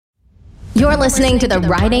You're listening to the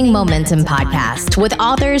Writing Momentum Podcast with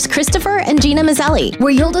authors Christopher and Gina Mazzelli,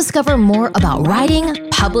 where you'll discover more about writing,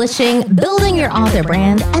 publishing, building your author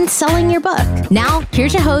brand, and selling your book. Now,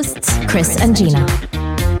 here's your hosts, Chris and Gina.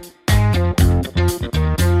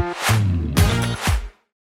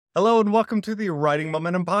 Hello and welcome to the Writing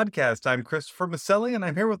Momentum Podcast. I'm Christopher Mazzelli and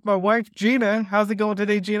I'm here with my wife, Gina. How's it going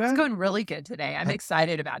today, Gina? It's going really good today. I'm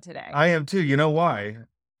excited about today. I am too. You know why?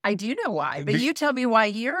 I do know why, but you tell me why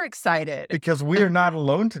you're excited. Because we are not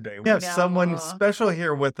alone today. We have someone special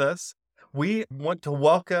here with us. We want to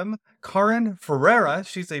welcome Karen Ferreira.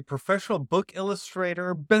 She's a professional book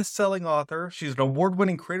illustrator, best-selling author. She's an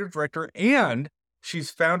award-winning creative director, and she's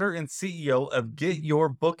founder and CEO of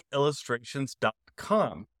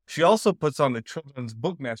GetYourBookIllustrations.com. She also puts on the Children's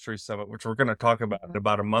Book Mastery Summit, which we're going to talk about in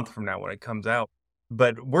about a month from now when it comes out.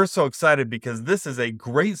 But we're so excited because this is a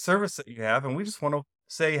great service that you have, and we just want to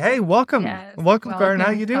say, hey, welcome. Yes, welcome, Karen.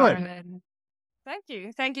 How you doing? Karen. Thank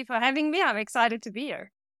you. Thank you for having me. I'm excited to be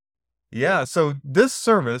here. Yeah, so this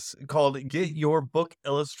service called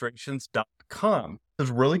GetYourBookIllustrations.com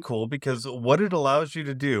is really cool because what it allows you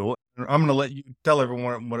to do, I'm going to let you tell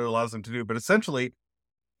everyone what it allows them to do, but essentially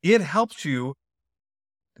it helps you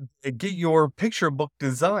get your picture book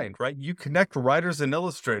designed, right? You connect writers and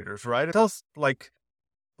illustrators, right? Tell us like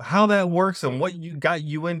how that works and what you got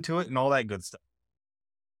you into it and all that good stuff.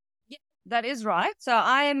 Yeah, that is right. So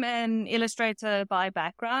I am an illustrator by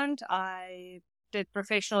background. I did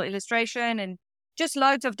professional illustration and just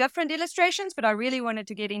loads of different illustrations, but I really wanted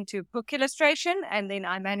to get into book illustration, and then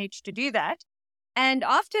I managed to do that. And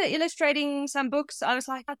after illustrating some books, I was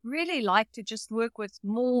like, I'd really like to just work with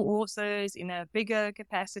more authors in a bigger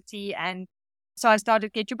capacity. And so I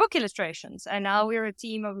started Get Your Book Illustrations. And now we're a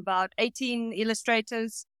team of about 18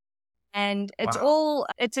 illustrators. And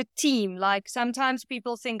it's a team. Like sometimes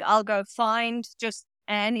people think I'll go find just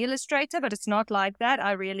an illustrator, but it's not like that.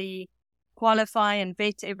 I really qualify and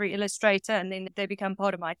vet every illustrator, and then they become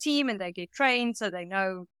part of my team and they get trained so they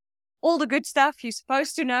know all the good stuff you're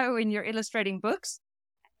supposed to know when you're illustrating books.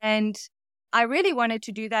 And I really wanted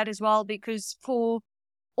to do that as well because for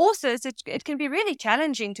authors, it can be really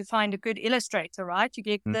challenging to find a good illustrator, right? You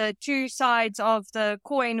get the two sides of the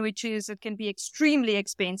coin, which is it can be extremely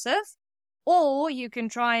expensive, or you can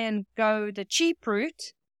try and go the cheap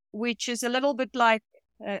route, which is a little bit like,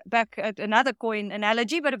 back at another coin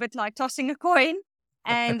analogy, but a bit like tossing a coin,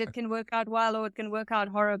 and it can work out well or it can work out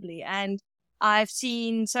horribly. And I've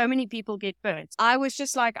seen so many people get burnt. I was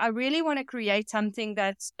just like, I really want to create something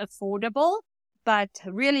that's affordable, but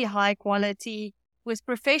really high quality with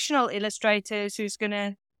professional illustrators who's going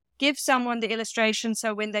to give someone the illustration.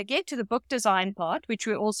 So when they get to the book design part, which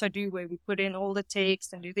we also do where we put in all the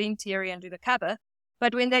text and do the interior and do the cover,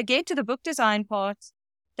 but when they get to the book design part,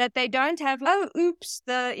 that they don't have, oh, oops,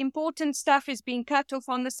 the important stuff is being cut off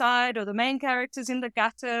on the side, or the main character's in the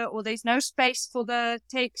gutter, or there's no space for the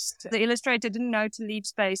text. The illustrator didn't know to leave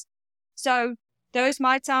space. So those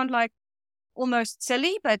might sound like almost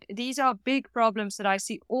silly, but these are big problems that I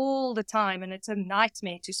see all the time, and it's a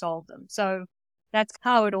nightmare to solve them. So that's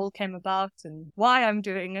how it all came about and why I'm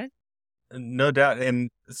doing it. No doubt. And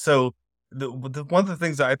so one of the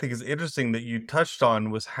things that I think is interesting that you touched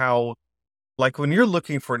on was how, like when you're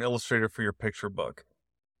looking for an illustrator for your picture book,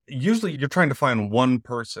 usually you're trying to find one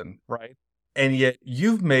person, right? And yet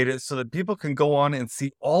you've made it so that people can go on and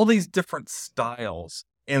see all these different styles.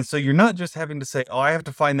 And so you're not just having to say, oh, I have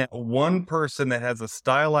to find that one person that has a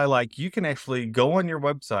style I like. You can actually go on your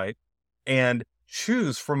website and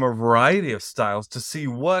choose from a variety of styles to see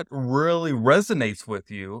what really resonates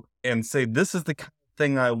with you and say, this is the kind of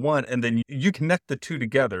thing I want. And then you connect the two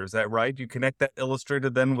together. Is that right? You connect that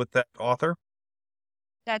illustrator then with that author?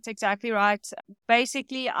 That's exactly right.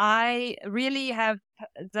 Basically, I really have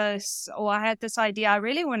I had this idea. I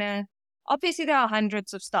really want to, obviously there are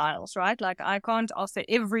hundreds of styles, right? Like I can't offer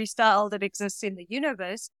every style that exists in the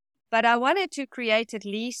universe, but I wanted to create at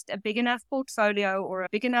least a big enough portfolio or a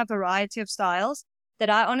big enough variety of styles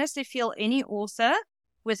that I honestly feel any author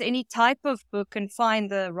with any type of book can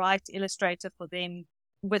find the right illustrator for them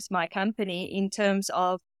with my company in terms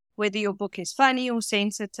of whether your book is funny or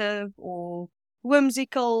sensitive or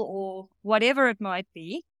whimsical or whatever it might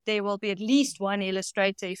be. There will be at least one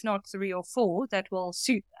illustrator, if not 3 or 4, that will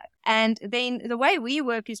suit that. And then the way we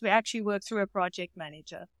work is we actually work through a project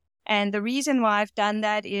manager. And the reason why I've done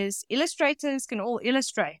that is illustrators can all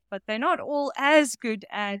illustrate, but they're not all as good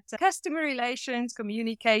at customer relations,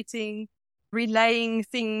 communicating, relaying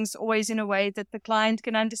things always in a way that the client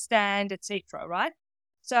can understand, etc., right?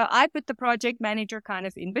 So I put the project manager kind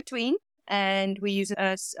of in between, and we use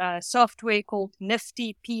a software called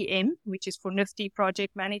Nifty PM, which is for Nifty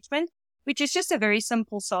Project Management. which is just a very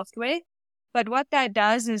simple software. But what that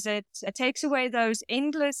does is it takes away those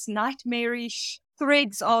endless nightmarish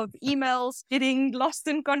threads of emails getting lost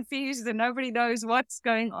and confused and nobody knows what's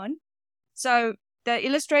going on. So the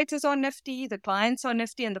illustrators are nifty, the clients are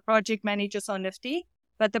nifty, and the project managers are nifty.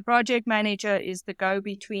 But the project manager is the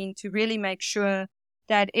go-between to really make sure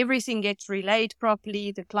that everything gets relayed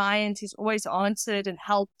properly. The client is always answered and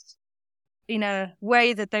helped in a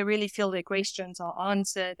way that they really feel their questions are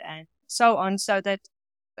answered and so on. So that,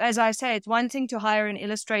 as I say, it's one thing to hire an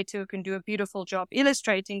illustrator who can do a beautiful job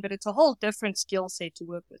illustrating, but it's a whole different skill set to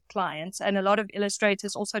work with clients. And a lot of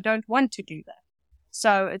illustrators also don't want to do that.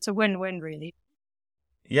 So it's a win-win, really.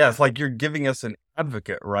 Yeah, it's like you're giving us an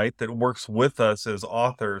advocate, right, that works with us as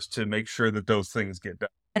authors to make sure that those things get done.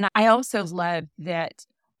 And I also love that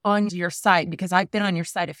on your site, because I've been on your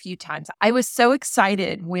site a few times. I was so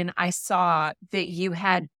excited when I saw that you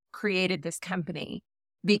had created this company,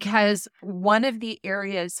 because one of the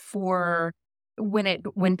areas for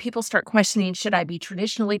when people start questioning, should I be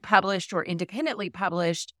traditionally published or independently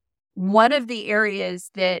published? One of the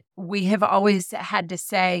areas that we have always had to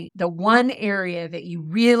say, the one area that you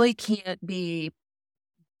really can't be,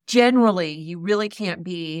 generally, you really can't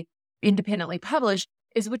be independently published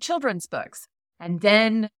is with children's books. And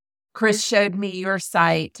then Chris showed me your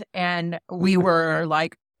site and we were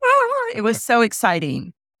like, ah, it was so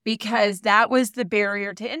exciting because that was the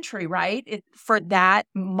barrier to entry, right? For that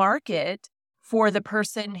market, for the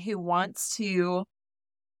person who wants to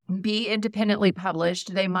be independently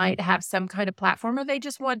published, they might have some kind of platform or they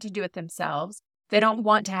just want to do it themselves. They don't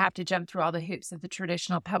want to have to jump through all the hoops of the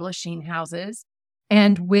traditional publishing houses.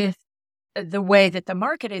 And with the way that the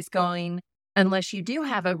market is going, unless you do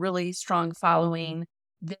have a really strong following,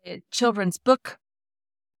 the children's book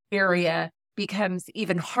area becomes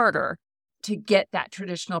even harder to get that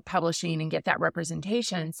traditional publishing and get that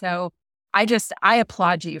representation. So I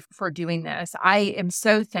applaud you for doing this. I am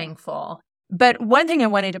so thankful. But one thing I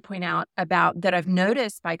wanted to point out about that I've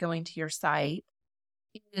noticed by going to your site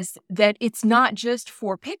is that it's not just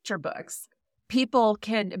for picture books. People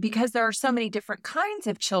can, because there are so many different kinds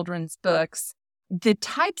of children's books, the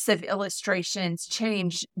types of illustrations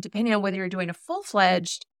change depending on whether you're doing a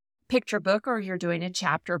full-fledged picture book or you're doing a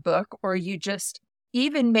chapter book, or you just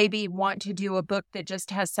even maybe want to do a book that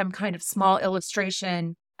just has some kind of small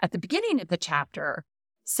illustration at the beginning of the chapter.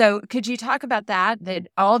 So could you talk about that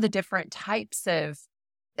all the different types of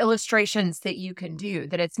illustrations that you can do,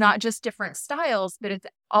 that it's not just different styles, but it's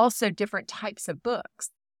also different types of books?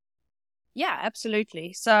 Yeah,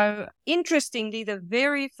 absolutely. So interestingly, the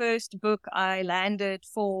very first book I landed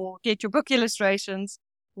for Get Your Book Illustrations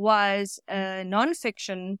was a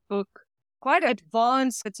nonfiction book, quite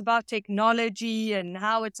advanced. It's about technology and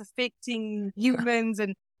how it's affecting humans.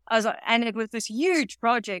 And it was this huge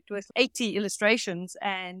project with 80 illustrations,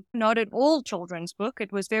 and not at all children's book.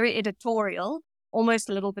 It was very editorial, almost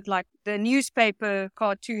a little bit like the newspaper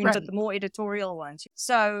cartoons, Right. but the more editorial ones.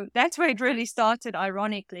 So that's where it really started,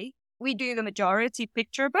 ironically. We do the majority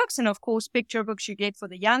picture books, and of course, picture books you get for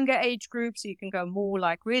the younger age group, so you can go more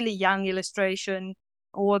like really young illustration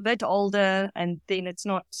or a bit older, and then it's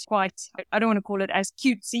not quite, I don't want to call it as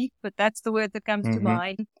cutesy, but that's the word that comes to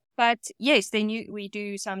mind. But yes, then we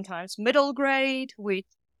do sometimes middle grade,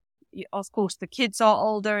 of course, the kids are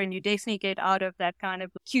older, and you definitely get out of that kind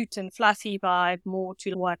of cute and fluffy vibe more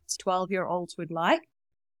to what 12-year-olds would like.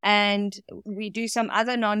 And we do some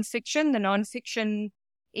other nonfiction. The nonfiction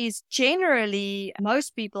is generally,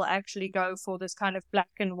 most people actually go for this kind of black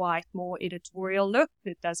and white, more editorial look.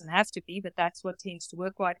 It doesn't have to be, but that's what tends to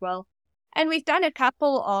work quite well. And we've done a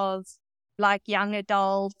couple of like young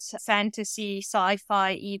adult, fantasy,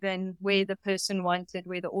 sci-fi even, where the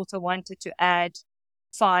author wanted to add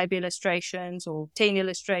 5 illustrations or 10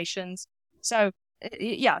 illustrations. So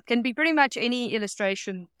yeah, it can be pretty much any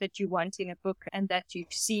illustration that you want in a book and that you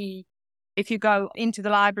see. If you go into the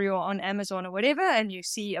library or on Amazon or whatever, and you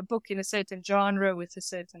see a book in a certain genre with a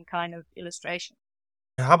certain kind of illustration.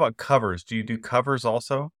 How about covers? Do you do covers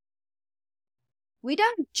also? We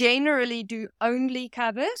don't generally do only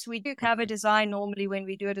covers. We do cover design normally when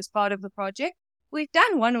we do it as part of the project. We've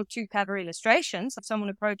done 1 or 2 cover illustrations. If someone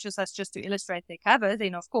approaches us just to illustrate their cover,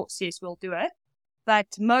 then of course, yes, we'll do it. But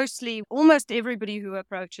mostly, almost everybody who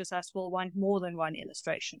approaches us will want more than 1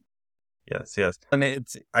 illustration. Yes. And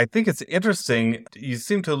I think it's interesting. You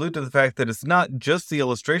seem to allude to the fact that it's not just the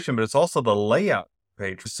illustration, but it's also the layout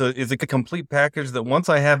page. So is it a complete package that once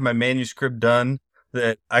I have my manuscript done,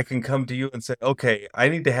 that I can come to you and say, okay, I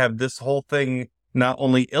need to have this whole thing not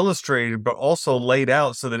only illustrated, but also laid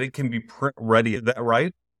out so that it can be print ready. Is that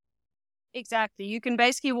right? Exactly. You can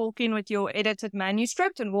basically walk in with your edited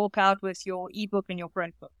manuscript and walk out with your ebook and your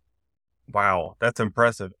print book. Wow, that's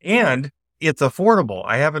impressive. And it's affordable.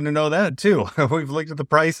 I happen to know that too. We've looked at the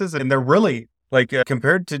prices and they're really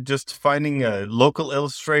compared to just finding a local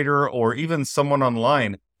illustrator or even someone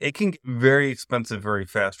online, it can get very expensive very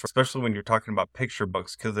fast, especially when you're talking about picture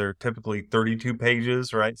books because they're typically 32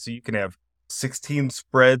 pages, right? So you can have 16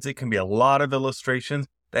 spreads. It can be a lot of illustrations.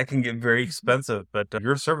 That can get very expensive, but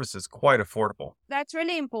your service is quite affordable. That's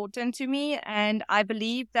really important to me. And I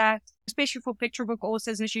believe that, especially for picture book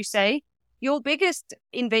authors, as you say, your biggest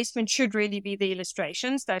investment should really be the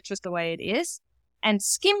illustrations. That's just the way it is. And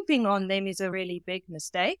skimping on them is a really big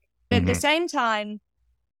mistake. But at the same time,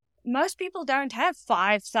 most people don't have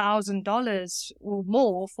 $5,000 or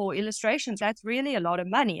more for illustrations. That's really a lot of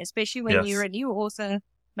money, especially when you're a new author.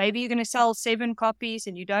 Maybe you're going to sell 7 copies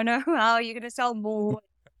and you don't know how you're going to sell more.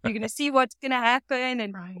 You're going to see what's going to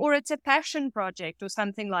happen, or it's a passion project or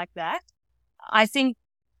something like that. I think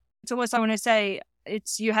it's almost, I want to say,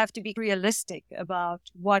 you have to be realistic about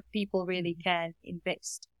what people really can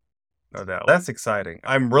invest. No doubt. That's exciting.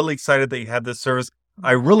 I'm really excited that you had this service.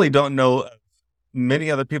 I really don't know many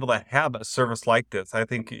other people that have a service like this. I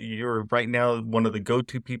think you're right now one of the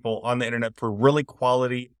go-to people on the internet for really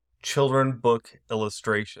quality children book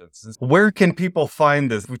illustrations. Where can people find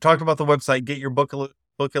this? We talked about the website,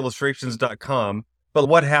 getyourbookillustrations.com, but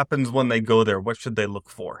what happens when they go there? What should they look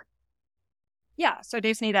for? Yeah, so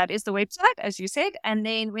definitely that is the website, as you said. And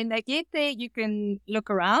then when they get there, you can look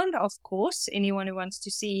around, of course. Anyone who wants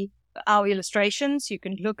to see our illustrations, you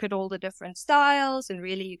can look at all the different styles, and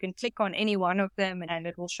really you can click on any one of them and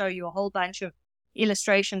it will show you a whole bunch of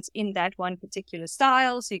illustrations in that one particular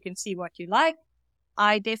style, so you can see what you like.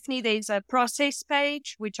 There's a process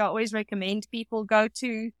page, which I always recommend people go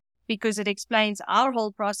to because it explains our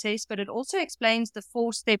whole process, but it also explains the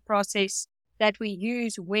 4-step process that we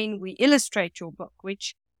use when we illustrate your book,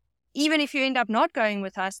 which even if you end up not going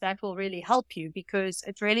with us, that will really help you because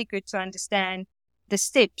it's really good to understand the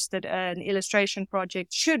steps that an illustration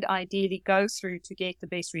project should ideally go through to get the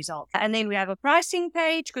best result. And then we have a pricing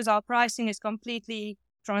page because our pricing is completely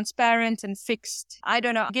transparent and fixed. I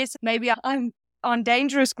don't know. I guess maybe I'm on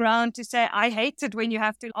dangerous ground to say I hate it when you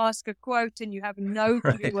have to ask a quote and you have no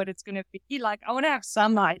clue what it's going to be. Like, I want to have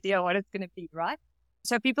some idea what it's going to be, right?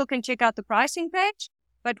 So people can check out the pricing page.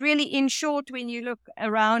 But really, in short, when you look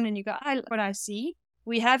around and you go, I like what I see,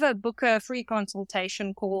 we have a free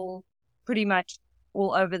consultation call pretty much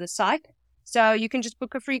all over the site. So you can just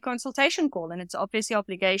book a free consultation call and it's obviously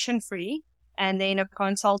obligation free. And then a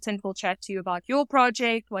consultant will chat to you about your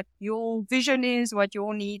project, what your vision is, what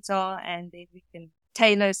your needs are, and then we can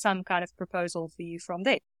tailor some kind of proposal for you from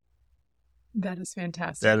there. That is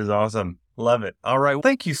fantastic. That is awesome. Love it. All right.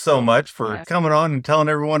 Thank you so much for coming on and telling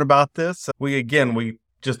everyone about this. We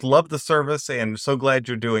just love the service and so glad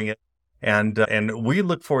you're doing it. And we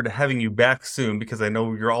look forward to having you back soon because I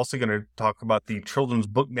know you're also going to talk about the Children's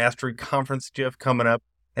Book Mastery Conference, Jeff, coming up.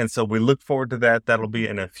 And so we look forward to that. That'll be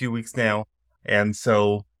in a few weeks now. And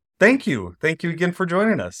so thank you. Thank you again for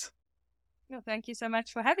joining us. Well, thank you so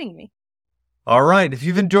much for having me. All right. If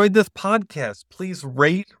you've enjoyed this podcast, please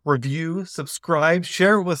rate, review, subscribe,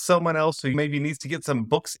 share it with someone else who maybe needs to get some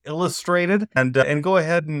books illustrated. And go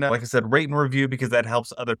ahead and, like I said, rate and review because that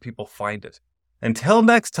helps other people find it. Until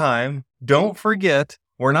next time, don't forget,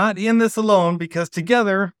 we're not in this alone because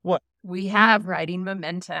together, what? We have writing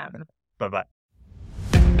momentum. Bye-bye.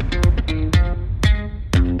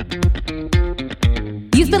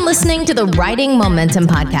 You've been listening to the Writing Momentum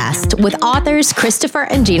Podcast with authors Christopher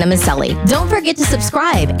and Gina Maselli. Don't forget to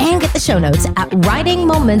subscribe and get the show notes at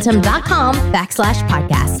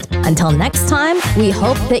writingmomentum.com/podcast. Until next time, we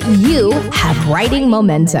hope that you have writing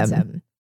momentum.